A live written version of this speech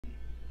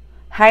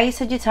Hi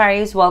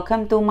Sagittarius,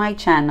 welcome to my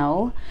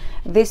channel.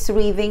 This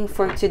reading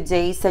for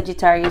today,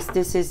 Sagittarius,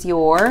 this is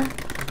your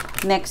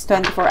next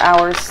 24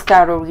 hours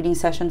tarot reading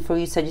session for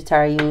you,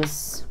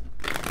 Sagittarius.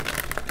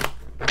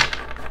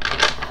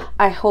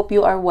 I hope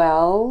you are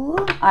well.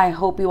 I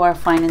hope you are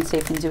fine and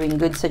safe and doing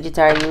good,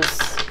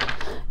 Sagittarius.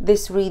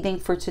 This reading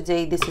for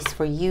today, this is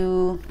for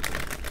you.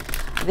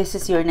 This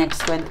is your next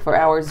 24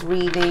 hours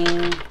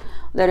reading.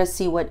 Let us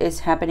see what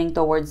is happening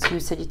towards you,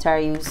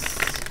 Sagittarius.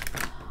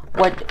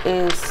 What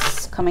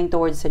is coming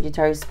towards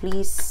Sagittarius,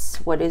 please?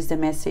 What is the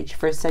message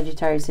for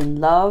Sagittarius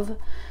in love,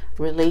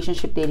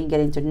 relationship, dating,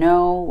 getting to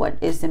know? What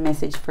is the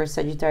message for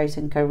Sagittarius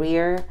in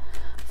career,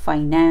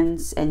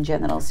 finance, and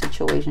general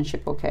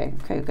situationship? Okay,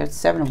 we've got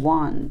 7 of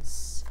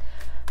Wands.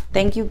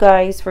 Thank you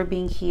guys for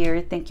being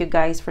here. Thank you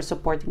guys for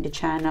supporting the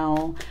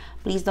channel.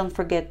 Please don't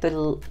forget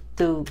to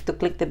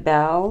click the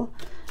bell.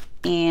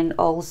 And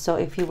also,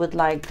 if you would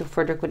like to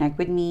further connect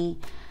with me,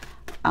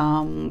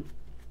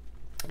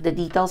 the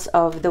details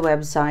of the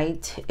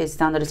website is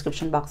down the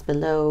description box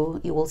below.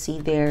 You will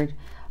see there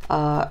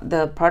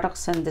the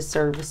products and the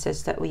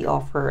services that we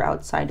offer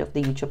outside of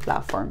the YouTube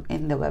platform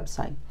in the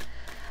website.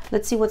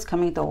 Let's see what's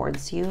coming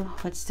towards you.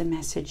 What's the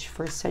message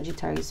for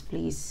Sagittarius,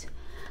 please?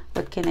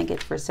 What can I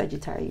get for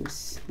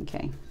Sagittarius?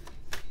 Okay.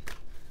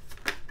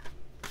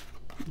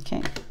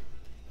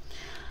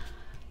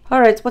 All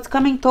right, what's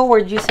coming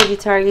toward you,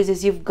 Sagittarius,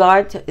 is you've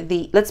got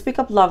the, let's pick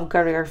up love,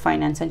 career,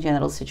 finance, and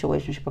general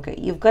situationship. Okay,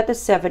 you've got the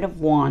 7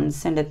 of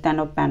Wands and the 10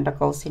 of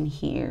Pentacles in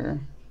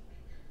here.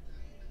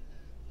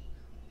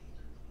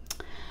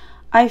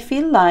 I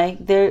feel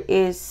like there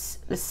is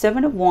the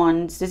 7 of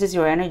Wands. This is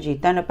your energy,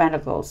 10 of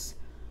Pentacles.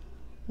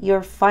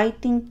 You're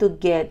fighting to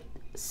get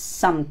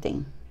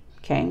something,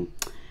 okay?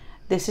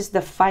 This is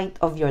the fight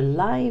of your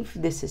life.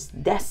 This is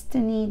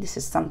destiny. This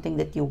is something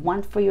that you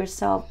want for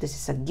yourself. This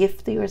is a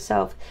gift to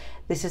yourself.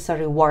 This is a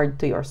reward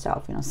to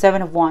yourself. You know,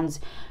 7 of Wands,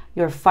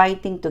 you're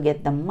fighting to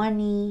get the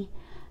money,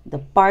 the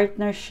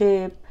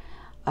partnership,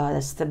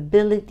 the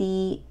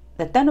stability.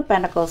 The 10 of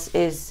Pentacles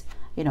is,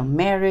 you know,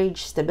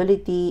 marriage,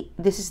 stability.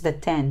 This is the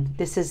 10.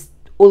 This is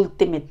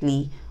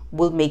ultimately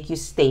will make you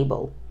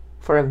stable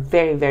for a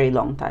very, very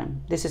long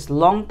time. This is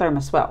long term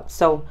as well.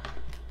 So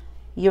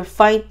you're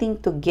fighting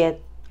to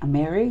get a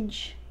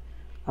marriage,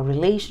 a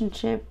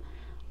relationship,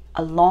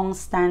 a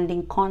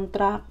long-standing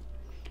contract.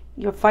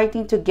 You're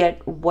fighting to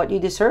get what you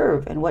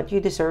deserve, and what you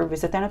deserve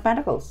is the 10 of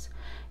Pentacles.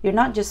 You're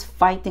not just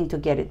fighting to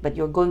get it, but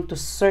you're going to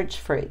search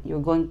for it.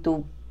 You're going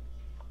to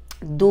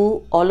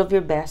do all of your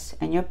best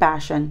and your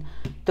passion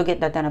to get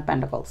the 10 of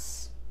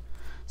Pentacles.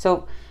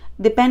 So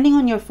depending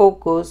on your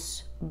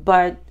focus,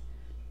 but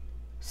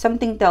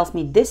something tells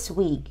me this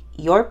week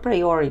your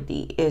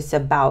priority is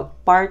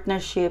about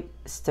partnership,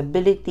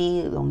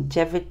 stability,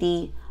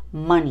 longevity,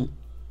 money.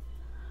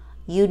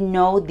 You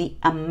know the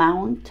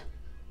amount,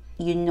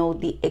 you know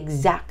the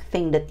exact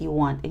thing that you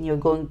want, and you're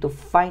going to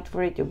fight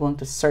for it. You're going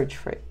to search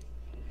for it.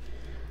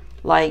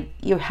 Like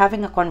you're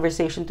having a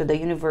conversation to the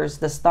universe,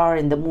 the star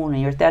and the moon,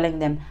 and you're telling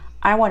them,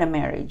 I want a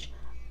marriage,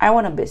 I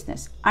want a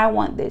business, I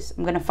want this,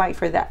 I'm going to fight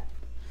for that.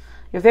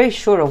 You're very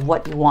sure of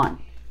what you want.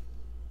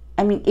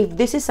 I mean, if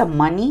this is a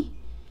money,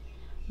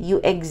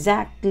 you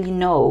exactly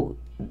know,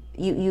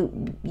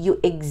 you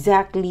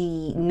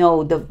exactly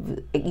know the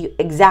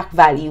exact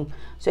value.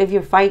 So if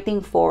you're fighting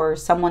for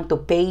someone to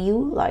pay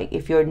you, like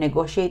if you're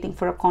negotiating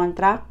for a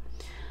contract,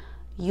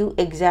 you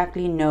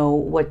exactly know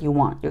what you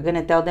want. You're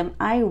gonna tell them,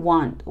 I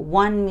want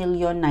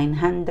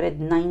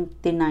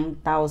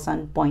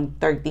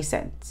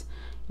 1,999,000.30.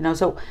 You know,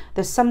 so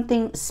there's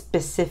something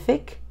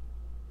specific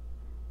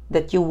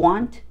that you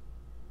want,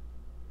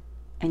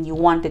 and you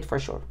want it for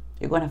sure.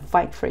 You're going to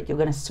fight for it. You're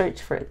going to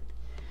search for it.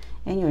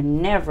 And you're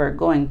never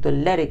going to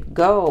let it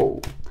go.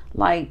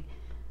 Like,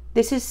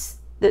 this is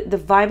the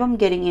vibe I'm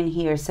getting in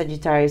here,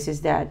 Sagittarius,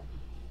 is that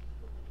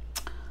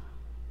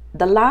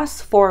the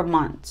last 4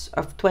 months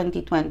of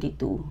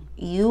 2022,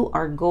 you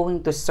are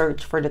going to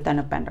search for the 10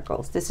 of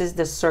Pentacles. This is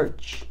the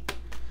search.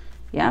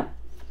 Yeah.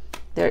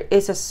 There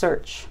is a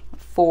search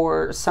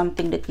for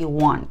something that you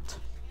want.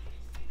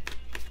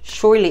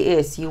 Surely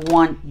is. You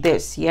want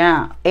this.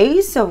 Yeah.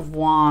 Ace of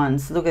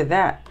Wands. Look at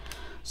that.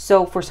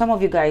 So for some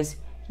of you guys,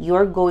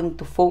 you're going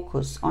to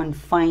focus on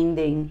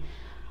finding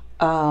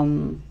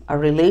a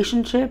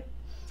relationship,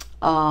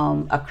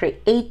 a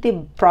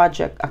creative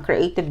project, a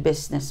creative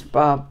business,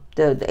 the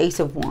Ace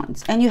of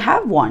Wands. And you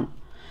have one.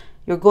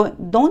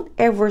 Don't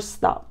ever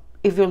stop.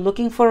 If you're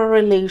looking for a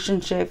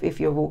relationship, if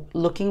you're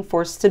looking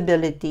for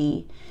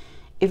stability,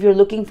 if you're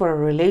looking for a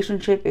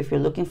relationship, if you're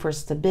looking for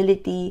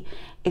stability,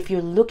 if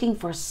you're looking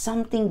for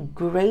something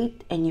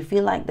great and you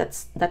feel like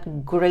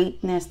that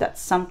greatness,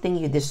 that's something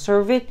you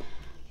deserve it,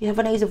 you have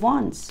an Ace of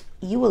Wands.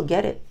 You will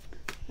get it,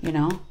 you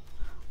know.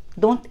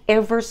 Don't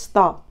ever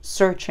stop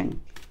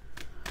searching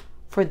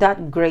for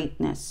that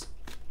greatness,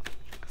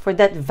 for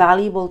that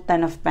valuable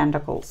 10 of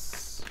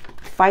Pentacles.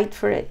 Fight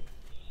for it.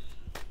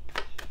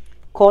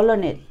 Call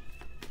on it,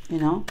 you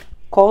know.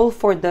 Call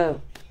for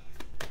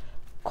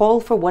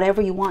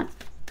whatever you want.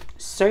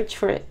 Search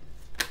for it.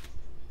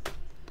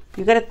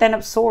 You got a 10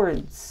 of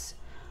Swords.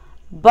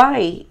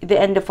 By the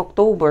end of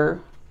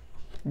October,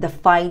 the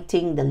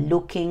fighting, the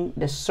looking,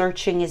 the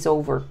searching is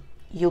over.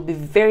 You'll be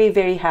very,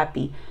 very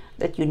happy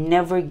that you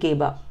never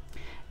gave up.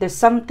 There's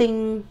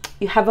something,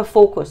 you have a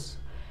focus.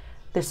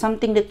 There's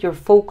something that you're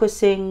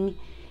focusing,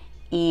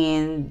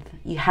 and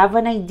you have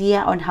an idea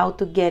on how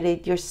to get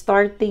it. You're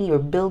starting, you're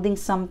building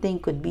something.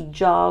 Could be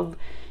job,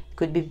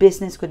 could be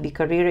business, could be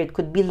career, it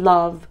could be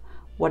love.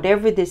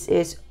 Whatever this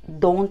is,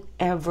 don't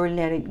ever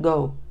let it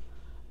go.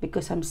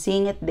 Because I'm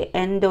seeing at the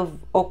end of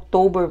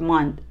October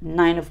month,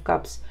 9 of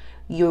Cups,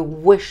 your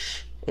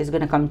wish is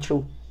going to come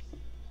true.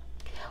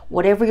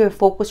 Whatever your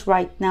focus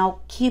right now,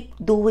 keep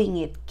doing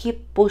it.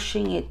 Keep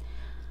pushing it.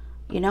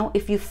 You know,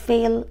 if you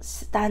fail,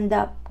 stand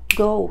up.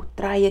 Go.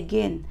 Try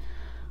again.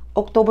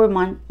 October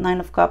month, 9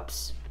 of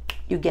Cups,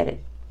 you get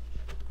it.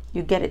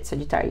 You get it,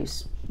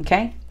 Sagittarius.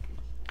 Okay?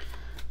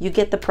 You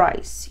get the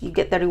prize. You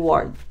get the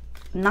reward.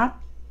 Not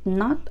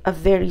a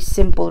very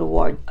simple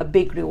reward. A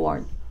big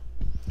reward.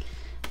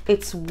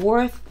 It's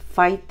worth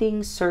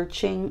fighting,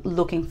 searching,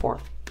 looking for.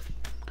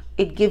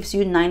 It gives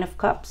you 9 of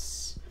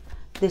Cups.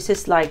 This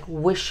is like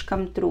wish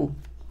come true.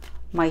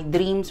 My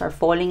dreams are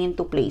falling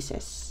into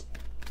places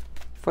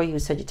for you,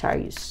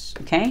 Sagittarius.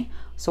 Okay?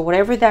 So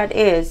whatever that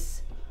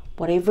is,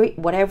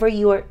 whatever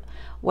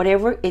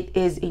it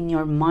is in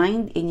your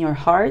mind, in your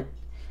heart,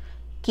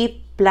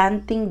 keep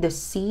planting the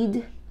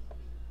seed.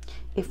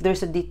 If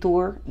there's a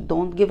detour,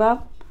 don't give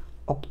up.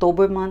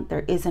 October month,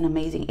 there is an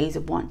amazing Ace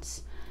of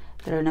Wands.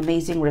 There's an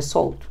amazing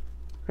result.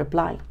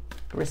 Reply,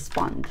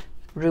 respond,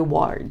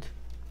 reward.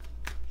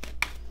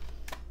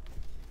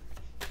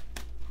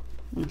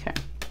 Okay.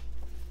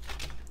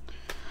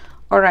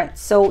 All right,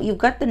 so you've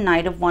got the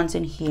Knight of Wands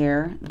in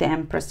here, the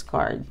Empress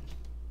card.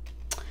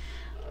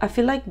 I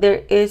feel like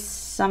there is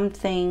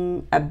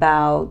something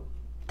about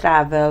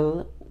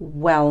travel,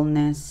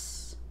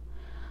 wellness.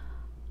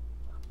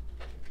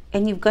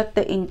 And you've got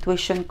the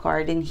Intuition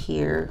card in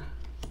here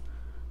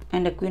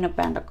and the Queen of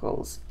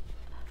Pentacles.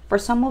 For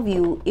some of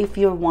you, if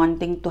you're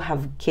wanting to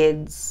have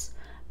kids,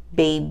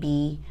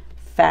 baby,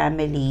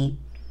 family,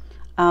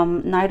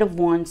 Knight of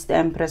Wands, the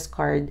Empress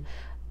card,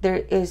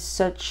 there is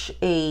such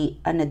an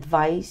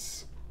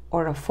advice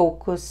or a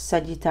focus,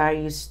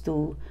 Sagittarius,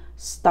 to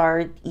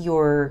start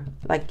your,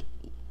 like,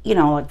 you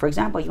know, like for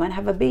example, you want to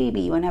have a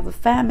baby, you want to have a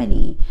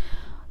family.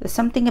 There's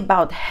something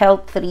about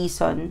health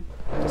reason.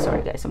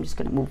 Sorry guys, I'm just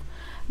gonna move.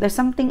 There's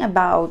something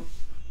about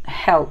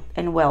health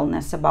and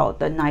wellness about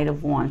the Knight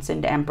of Wands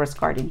and the Empress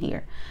card in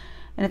here.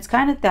 And it's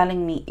kind of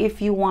telling me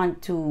if you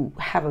want to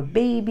have a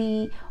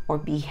baby or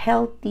be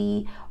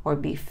healthy or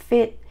be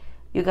fit,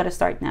 you got to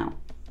start now.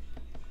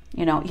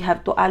 You know, you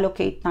have to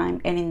allocate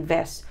time and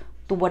invest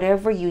to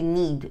whatever you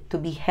need to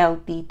be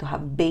healthy, to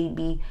have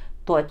baby,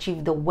 to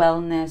achieve the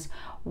wellness,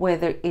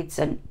 whether it's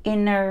an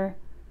inner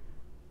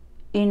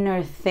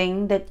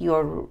thing that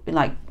you're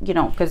like, you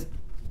know, because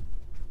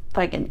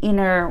like an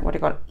inner, what do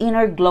you call it,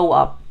 inner glow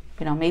up,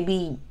 you know,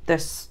 maybe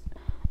this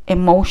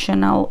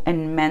emotional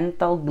and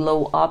mental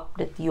glow up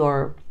that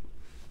you're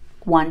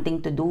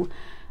wanting to do.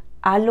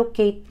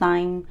 Allocate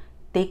time,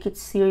 take it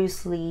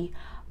seriously,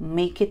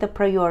 make it a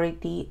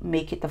priority,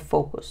 make it a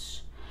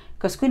focus.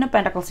 Because Queen of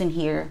Pentacles in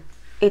here,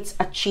 it's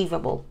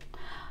achievable.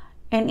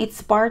 And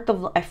it's part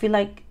of, I feel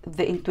like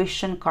the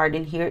Intuition card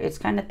in here, it's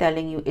kind of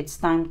telling you it's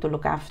time to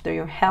look after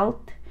your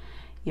health,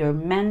 your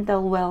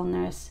mental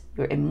wellness,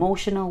 your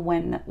emotional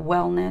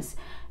wellness.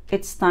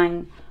 It's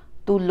time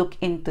to look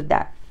into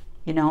that.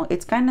 You know,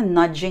 it's kind of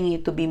nudging you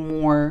to be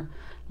more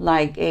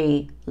like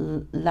a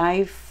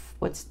life,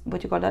 what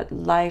you call that?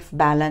 Life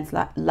balance,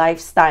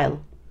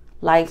 lifestyle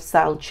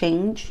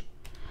change,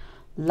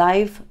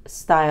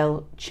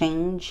 lifestyle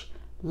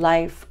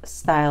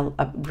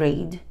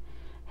upgrade,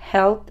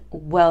 health,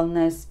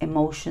 wellness,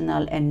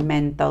 emotional and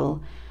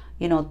mental,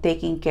 you know,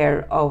 taking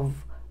care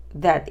of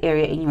that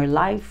area in your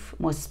life.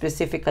 Most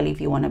specifically,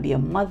 if you want to be a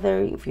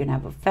mother, if you want to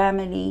have a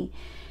family,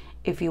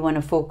 if you want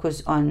to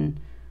focus on,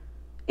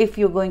 if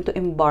you're going to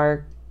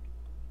embark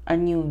a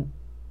new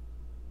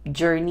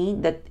journey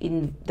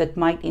that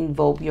might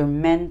involve your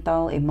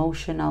mental,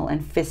 emotional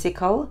and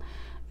physical,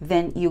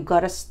 then you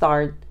gotta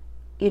start,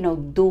 you know,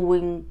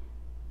 doing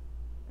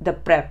the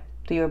prep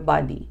to your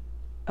body,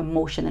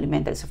 emotionally,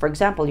 mentally. So for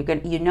example,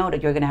 you know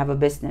that you're gonna have a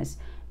business.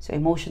 So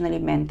emotionally,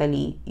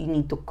 mentally, you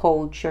need to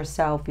coach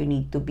yourself. You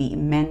need to be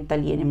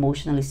mentally and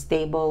emotionally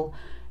stable,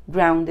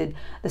 grounded.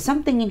 There's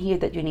something in here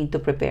that you need to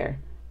prepare.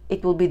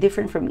 It will be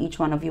different from each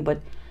one of you,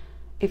 but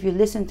if you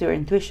listen to your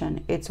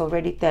intuition, it's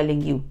already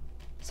telling you,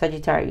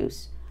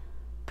 Sagittarius,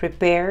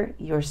 prepare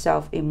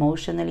yourself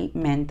emotionally,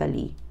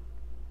 mentally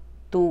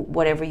to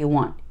whatever you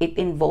want. It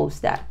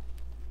involves that.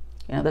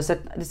 You know,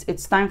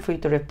 it's time for you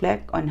to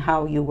reflect on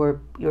how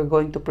you're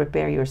going to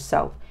prepare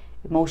yourself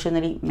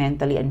emotionally,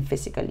 mentally, and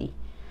physically.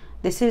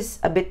 This is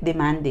a bit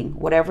demanding.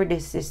 Whatever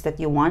this is that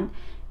you want,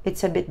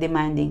 it's a bit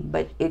demanding,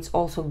 but it's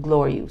also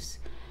glorious.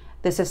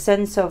 There's a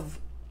sense of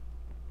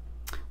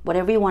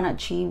whatever you want to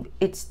achieve,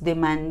 it's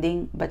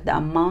demanding, but the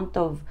amount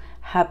of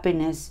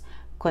happiness,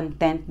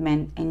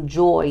 contentment, and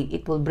joy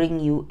it will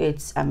bring you,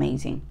 it's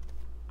amazing.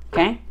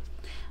 Okay?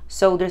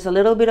 So there's a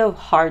little bit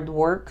of hard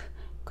work,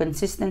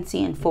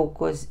 consistency, and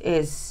focus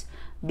is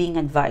being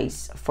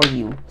advised for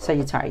you,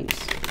 Sagittarius.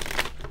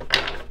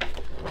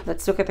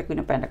 Let's look at the Queen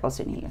of Pentacles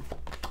in here.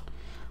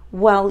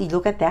 Well, you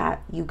look at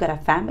that. You've got a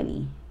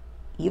family.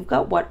 You've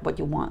got what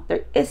you want.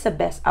 There is a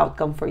best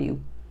outcome for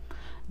you.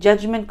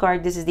 Judgment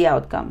card, this is the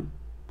outcome.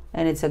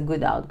 And it's a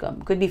good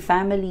outcome. Could be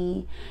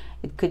family.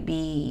 It could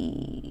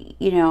be,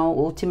 you know,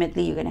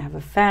 ultimately you're going to have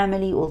a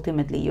family.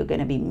 Ultimately you're going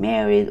to be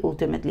married.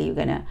 Ultimately you're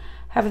going to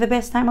have the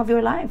best time of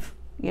your life.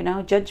 You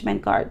know,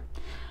 Judgment card.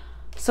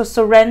 So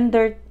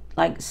surrender,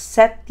 like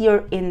set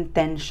your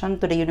intention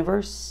to the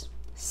universe.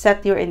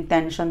 Set your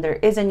intention. There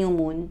is a new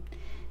moon.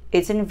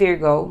 It's in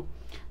Virgo.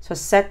 So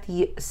set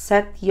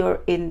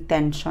your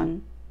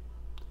intention.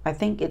 I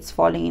think it's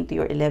falling into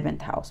your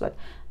 11th house. But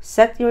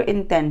set your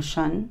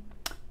intention.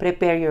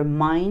 Prepare your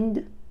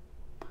mind,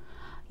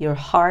 your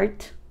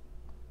heart,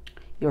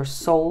 your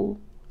soul,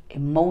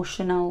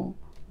 emotional,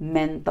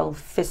 mental,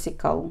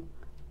 physical.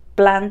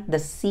 Plant the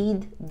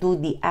seed. Do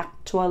the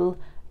actual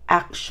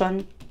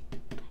action.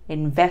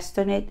 Invest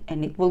in it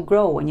and it will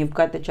grow. And you've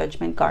got the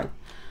Judgment card.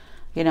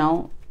 You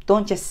know,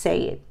 don't just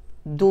say it.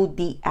 Do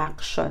the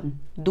action.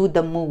 Do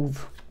the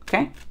move.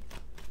 Okay?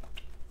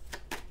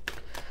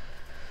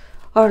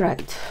 All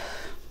right.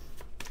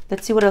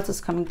 Let's see what else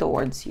is coming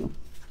towards you.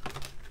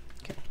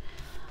 Okay.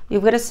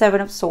 You've got a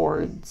 7 of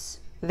Swords.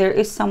 There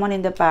is someone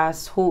in the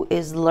past who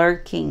is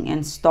lurking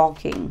and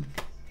stalking.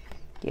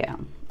 Yeah,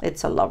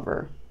 it's a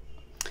lover.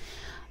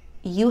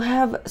 You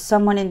have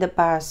someone in the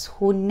past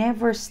who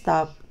never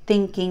stopped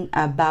thinking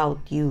about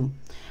you,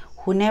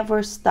 who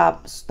never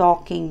stopped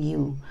stalking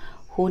you,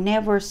 who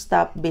never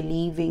stopped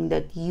believing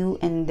that you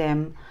and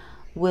them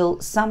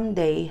will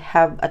someday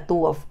have a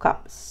 2 of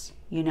Cups.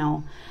 You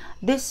know,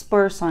 this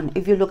person,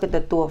 if you look at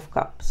the 2 of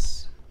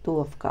Cups,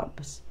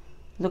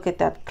 look at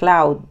that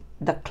cloud.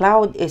 The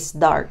cloud is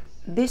dark.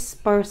 This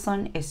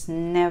person is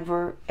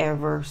never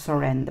ever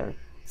surrender,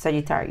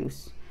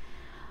 Sagittarius.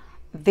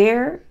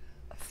 Their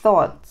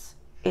thoughts,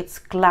 it's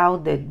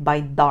clouded by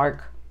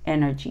dark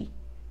energy,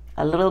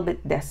 a little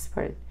bit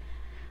desperate,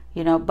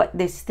 you know, but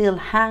they still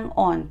hang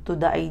on to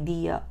the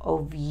idea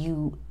of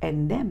you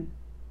and them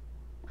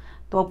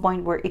to a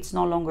point where it's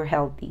no longer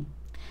healthy.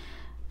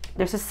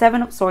 There's a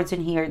 7 of Swords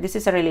in here. This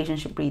is a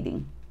relationship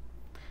reading.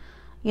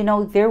 You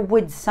know, they're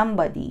with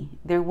somebody,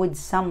 they're with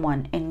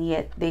someone, and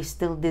yet they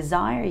still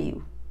desire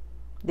you.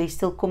 They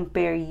still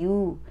compare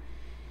you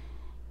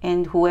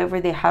and whoever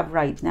they have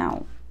right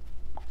now.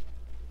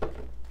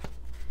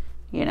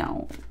 You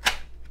know,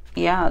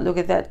 yeah, look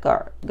at that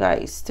card,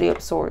 guys. 3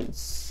 of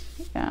Swords.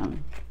 Yeah.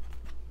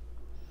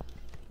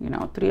 You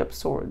know, 3 of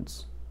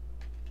Swords.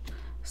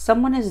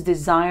 Someone is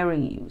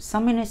desiring you.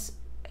 Someone is...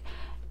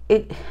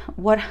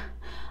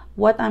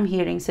 What I'm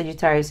hearing,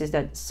 Sagittarius, is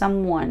that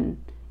someone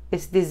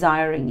is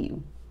desiring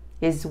you,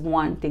 is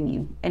wanting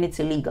you, and it's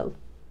illegal.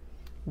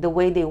 The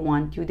way they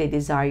want you, they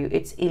desire you,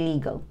 it's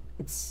illegal.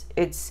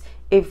 It's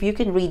if you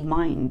can read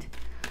mind,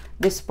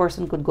 this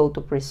person could go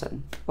to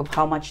prison of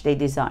how much they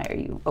desire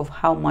you, of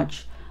how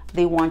much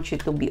they want you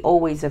to be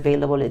always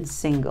available and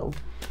single.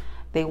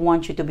 They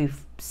want you to be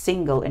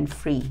single and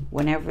free.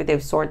 Whenever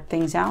they've sorted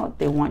things out,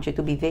 they want you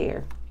to be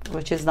there,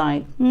 which is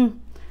like,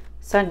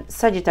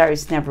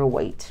 Sagittarius never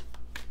wait.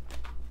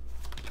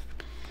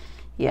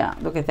 Yeah,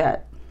 look at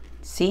that.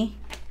 See?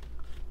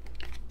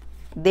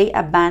 They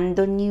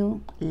abandon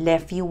you,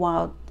 left you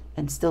out,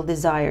 and still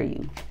desire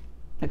you.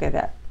 Look at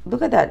that.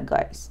 Look at that,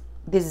 guys.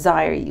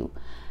 Desire you.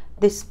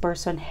 This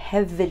person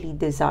heavily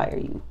desire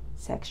you.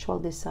 Sexual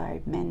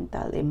desire,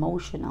 mental,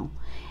 emotional.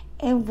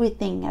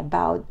 Everything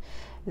about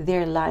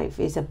their life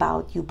is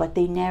about you, but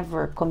they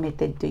never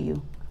committed to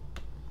you.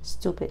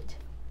 Stupid.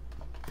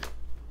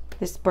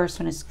 This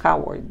person is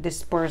coward.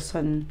 This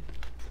person,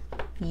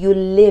 you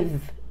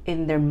live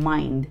in their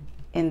mind,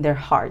 in their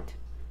heart.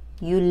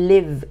 You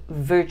live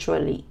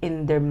virtually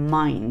in their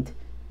mind,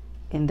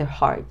 in their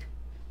heart.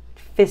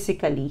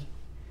 Physically,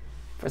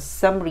 for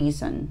some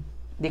reason,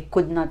 they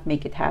could not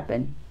make it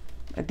happen.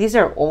 These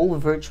are all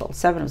virtual.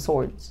 7 of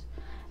Swords.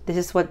 This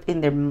is what's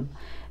in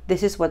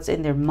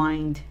their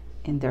mind,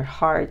 in their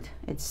heart.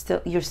 It's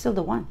still, you're still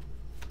the one.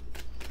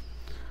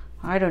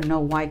 I don't know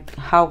why.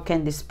 How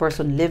can this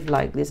person live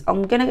like this?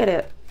 I'm gonna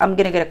get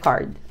a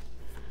card.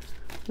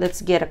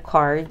 Let's get a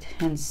card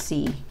and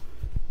see.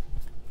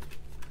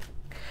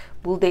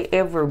 Will they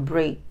ever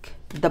break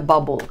the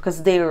bubble?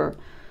 Because they're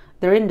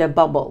in the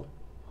bubble.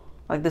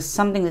 Like there's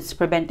something that's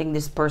preventing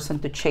this person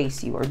to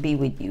chase you or be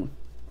with you.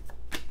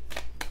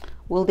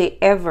 Will they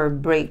ever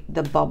break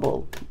the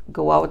bubble?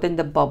 Go out in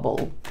the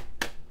bubble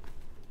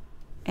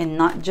and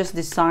not just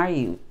desire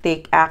you.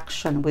 Take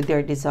action with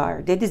their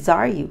desire. They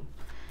desire you.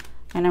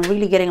 And I'm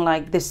really getting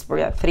like this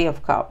for 3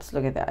 of Cups.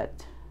 Look at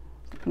that.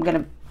 I'm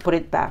going to put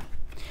it back.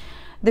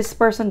 This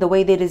person, the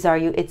way they desire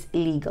you, it's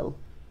illegal.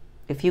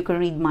 If you can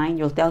read mind,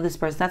 you'll tell this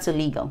person that's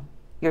illegal.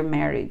 You're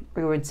married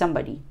or you're with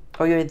somebody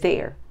or you're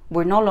there.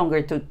 We're no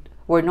longer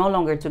We're no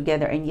longer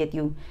together, and yet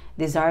you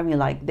desire me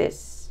like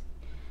this.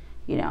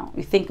 You know,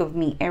 you think of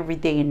me every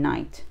day and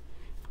night.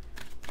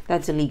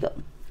 That's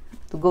illegal.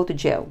 To go to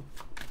jail.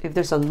 If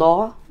there's a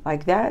law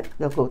like that,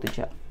 they'll go to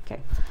jail.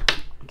 Okay.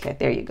 Okay,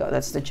 there you go.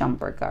 That's the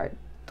Jumper card.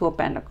 Two of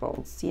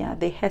Pentacles. Yeah,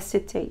 they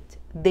hesitate.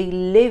 They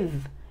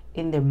live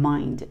in their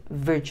mind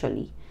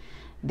virtually.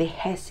 They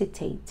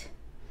hesitate.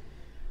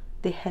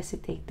 They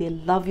hesitate. They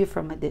love you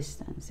from a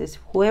distance. It's,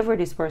 whoever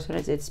this person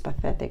is, it's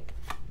pathetic.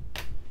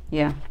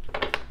 Yeah.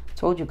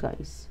 Told you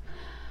guys.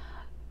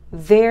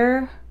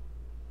 I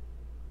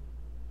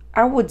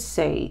would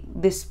say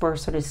this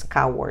person is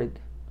coward.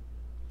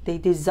 They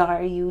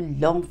desire you,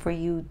 long for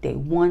you, they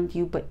want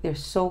you, but they're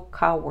so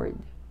coward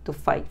to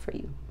fight for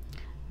you.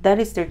 That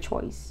is their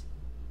choice.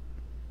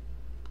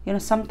 You know,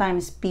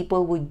 sometimes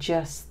people would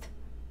just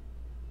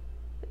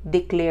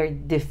declare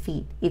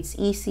defeat. It's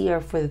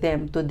easier for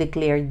them to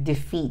declare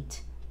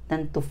defeat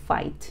than to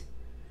fight.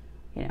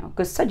 You know,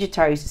 because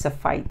Sagittarius is a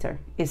fighter,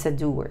 is a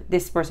doer.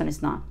 This person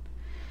is not.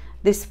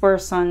 This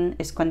person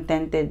is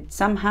contented.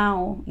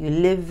 Somehow you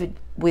live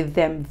with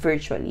them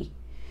virtually.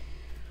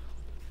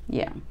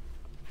 Yeah.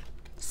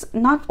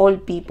 Not all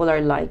people are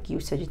like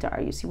you,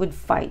 Sagittarius. You would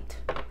fight.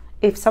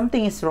 If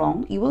something is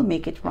wrong, you will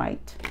make it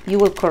right. You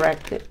will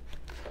correct it.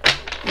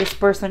 This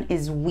person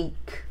is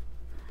weak.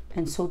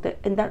 And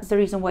that's the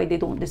reason why they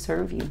don't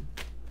deserve you.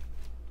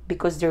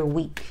 Because they're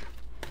weak.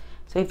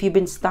 So if you've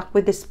been stuck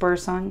with this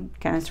person,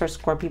 Cancer,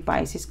 Scorpio,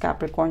 Pisces,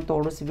 Capricorn,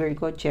 Taurus,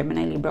 Virgo,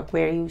 Gemini, Libra,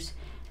 Aquarius,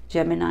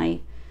 Gemini,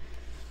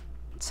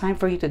 it's time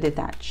for you to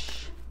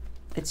detach.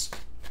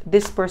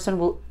 This person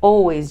will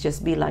always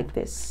just be like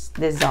this.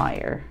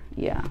 Desire.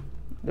 Yeah.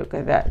 Look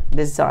at that.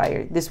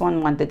 Desire. This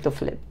one wanted to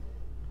flip.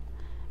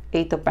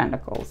 Eight of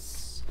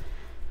Pentacles.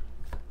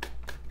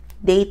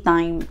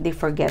 Daytime, they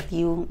forget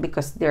you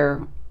because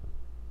they're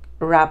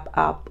wrapped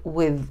up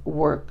with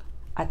work.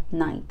 At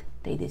night,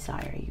 they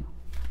desire you.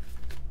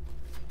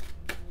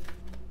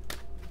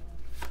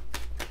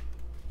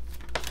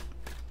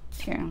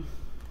 Here.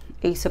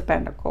 Ace of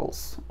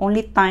Pentacles.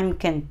 Only time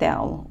can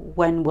tell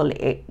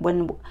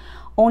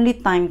only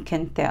time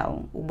can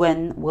tell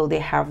when will they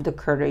have the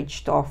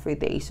courage to offer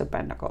the Ace of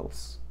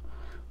Pentacles.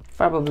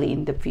 Probably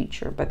in the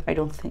future, but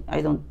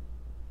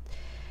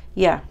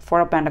yeah,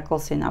 Four of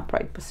Pentacles in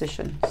upright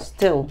position.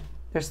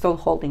 They're still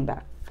holding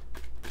back.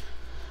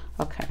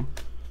 Okay.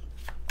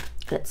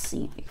 Let's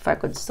see if I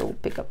could still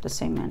pick up the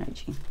same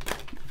energy.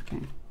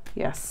 Okay.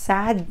 Yeah,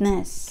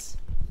 sadness.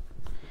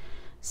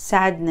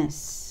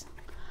 Sadness.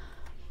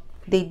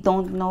 They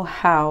don't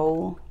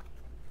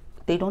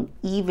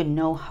even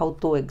know how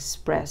to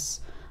express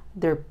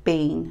their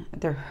pain,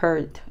 their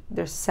hurt,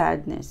 their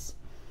sadness.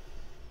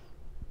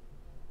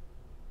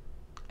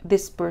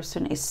 This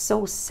person is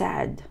so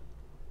sad.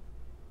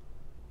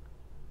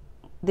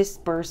 This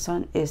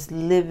person is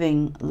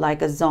living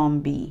like a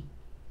zombie.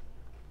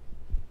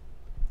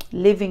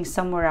 Living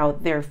somewhere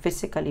out there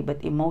physically,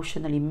 but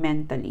emotionally,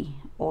 mentally,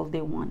 all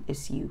they want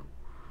is you.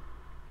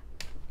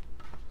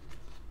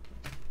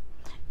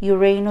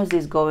 Uranus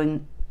is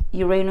going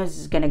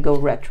to go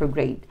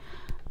retrograde.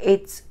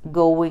 It's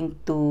going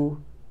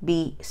to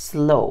be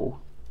slow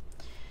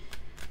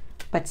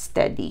but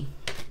steady.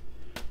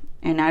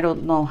 And I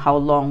don't know how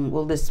long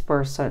will this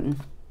person,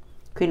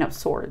 Queen of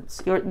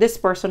Swords. This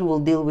person will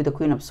deal with the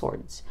Queen of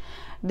Swords.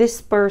 This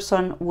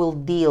person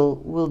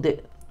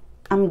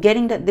I'm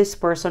getting that this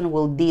person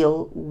will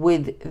deal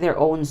with their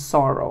own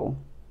sorrow.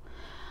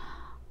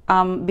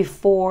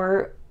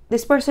 Before,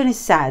 this person is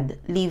sad,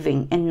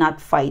 leaving and not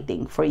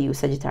fighting for you,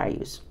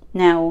 Sagittarius.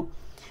 Now,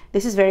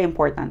 this is very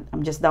important.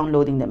 I'm just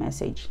downloading the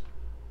message.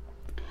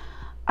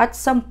 At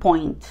some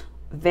point,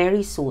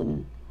 very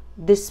soon,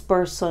 this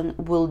person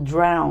will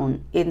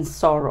drown in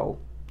sorrow.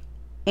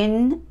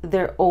 In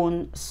their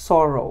own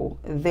sorrow,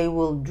 they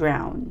will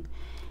drown.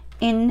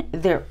 In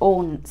their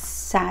own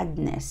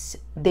sadness,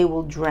 they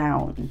will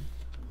drown.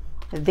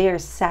 Their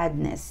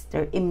sadness,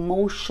 their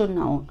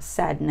emotional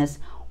sadness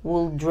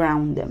will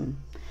drown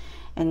them.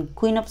 And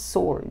Queen of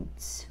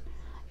Swords,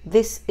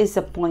 this is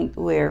a point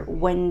where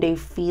when they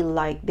feel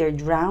like they're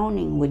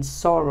drowning with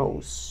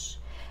sorrows,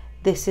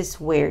 this is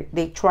where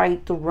they try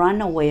to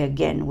run away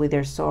again with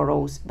their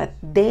sorrows. But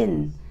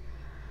then,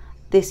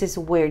 this is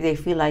where they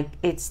feel like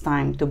it's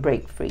time to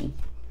break free.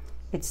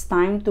 It's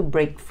time to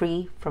break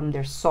free from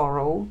their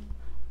sorrow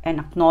and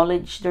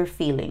acknowledge their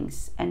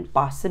feelings and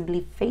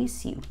possibly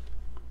face you.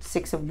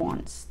 Six of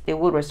Wands. They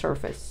will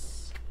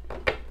resurface.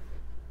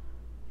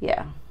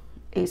 Yeah.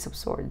 Ace of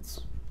Swords.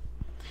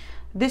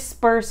 This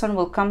person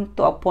will come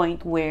to a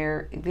point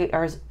where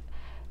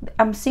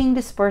I'm seeing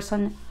this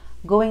person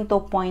going to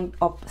a point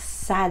of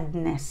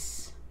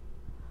sadness.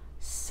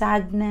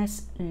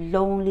 Sadness,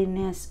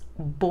 loneliness,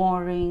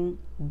 boring,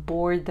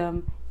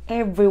 boredom.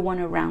 Everyone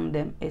around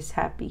them is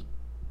happy.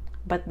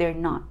 But they're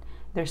not.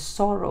 Their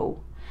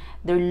sorrow,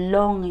 their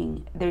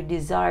longing, their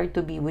desire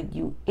to be with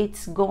you,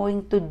 it's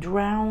going to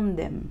drown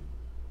them.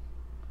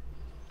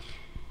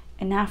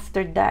 And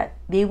after that,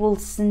 they will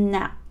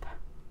snap.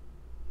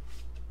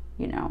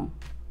 You know,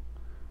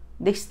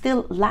 They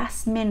still,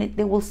 last minute,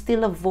 they will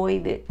still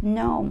avoid it.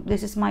 No,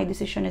 this is my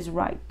decision is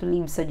right to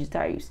leave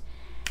Sagittarius.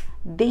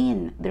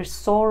 Then their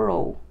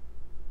sorrow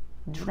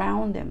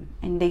drown them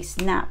and they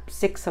snap.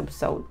 Six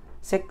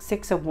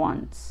of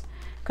Wands,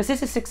 because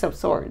this is Six of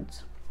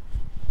Swords.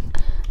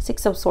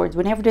 Six of Swords,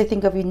 whenever they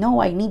think of you,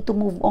 no, I need to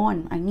move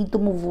on, I need to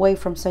move away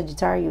from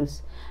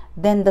Sagittarius,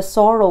 then the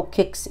sorrow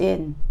kicks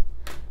in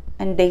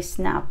and they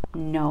snap.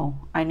 No,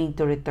 I need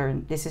to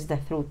return. This is the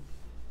truth.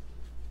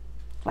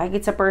 Like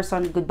it's a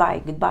person,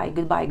 goodbye, goodbye,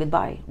 goodbye,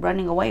 goodbye,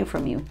 running away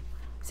from you.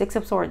 Six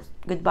of Swords,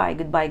 goodbye,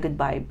 goodbye,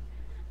 goodbye.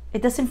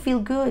 It doesn't feel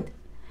good.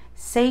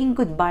 Saying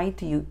goodbye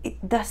to you,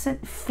 it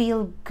doesn't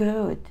feel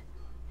good.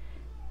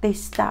 They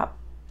stop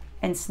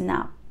and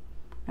snap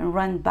and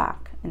run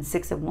back in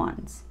Six of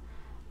Wands.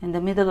 In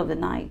the middle of the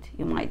night,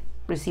 you might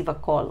receive a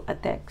call, a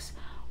text.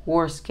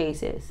 Worst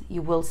cases,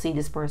 you will see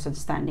this person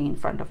standing in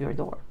front of your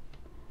door.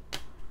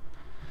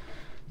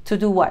 To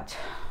do what?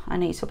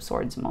 An Ace of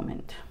Swords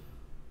moment.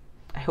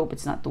 I hope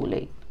it's not too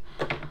late.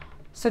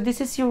 So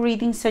this is your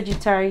reading,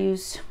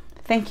 Sagittarius.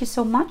 Thank you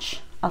so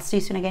much. I'll see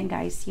you soon again,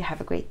 guys. You have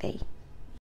a great day.